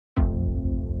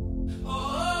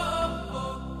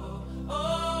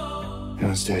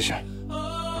Anastasia,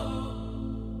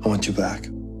 I want you back.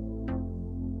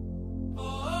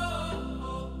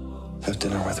 Have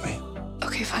dinner with me.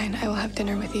 Okay, fine. I will have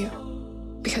dinner with you.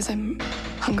 Because I'm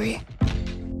hungry.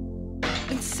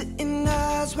 Been sitting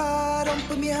eyes wide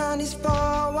open behind these four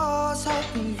walls,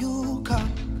 hoping you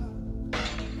come.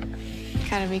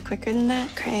 Gotta be quicker than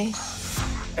that, Cray.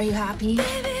 Are you happy?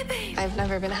 I've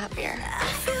never been happier. I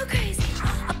feel crazy.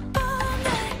 Up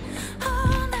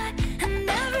all night, and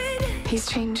every day. He's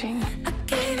changing. I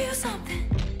gave you something,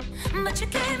 but you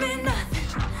gave me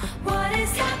nothing. What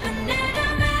is happening to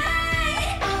me?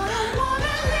 I don't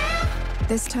wanna live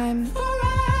This time,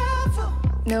 forever.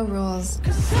 no rules,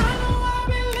 'Cause I know I've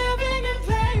been living in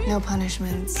pain. no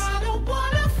punishments, I don't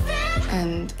wanna feel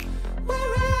and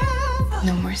wherever.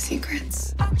 no more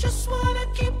secrets. I just wanna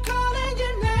keep calling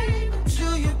your name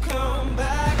until you come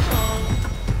back home.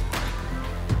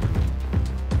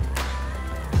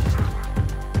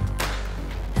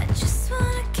 I just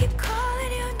wanna keep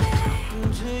calling your name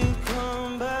until you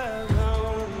come back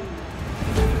home.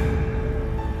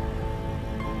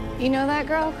 You know that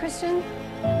girl, Christian?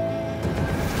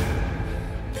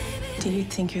 Do you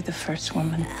think you're the first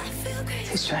woman I feel crazy.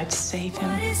 who's tried to save What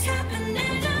him? is happening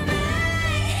to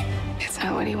me? It's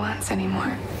not what he wants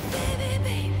anymore.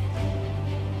 Baby.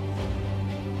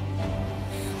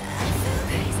 I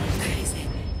feel crazy.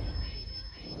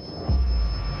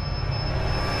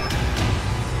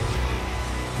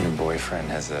 Your boyfriend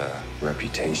has a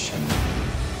reputation.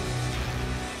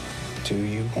 Do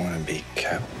you want to be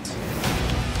kept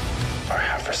or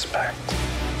have respect?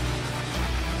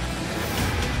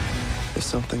 If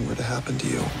something were to happen to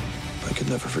you, I could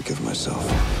never forgive myself.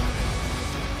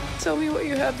 Tell me what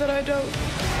you have that I don't.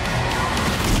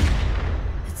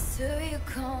 Till you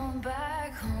come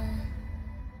back home.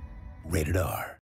 Rated R.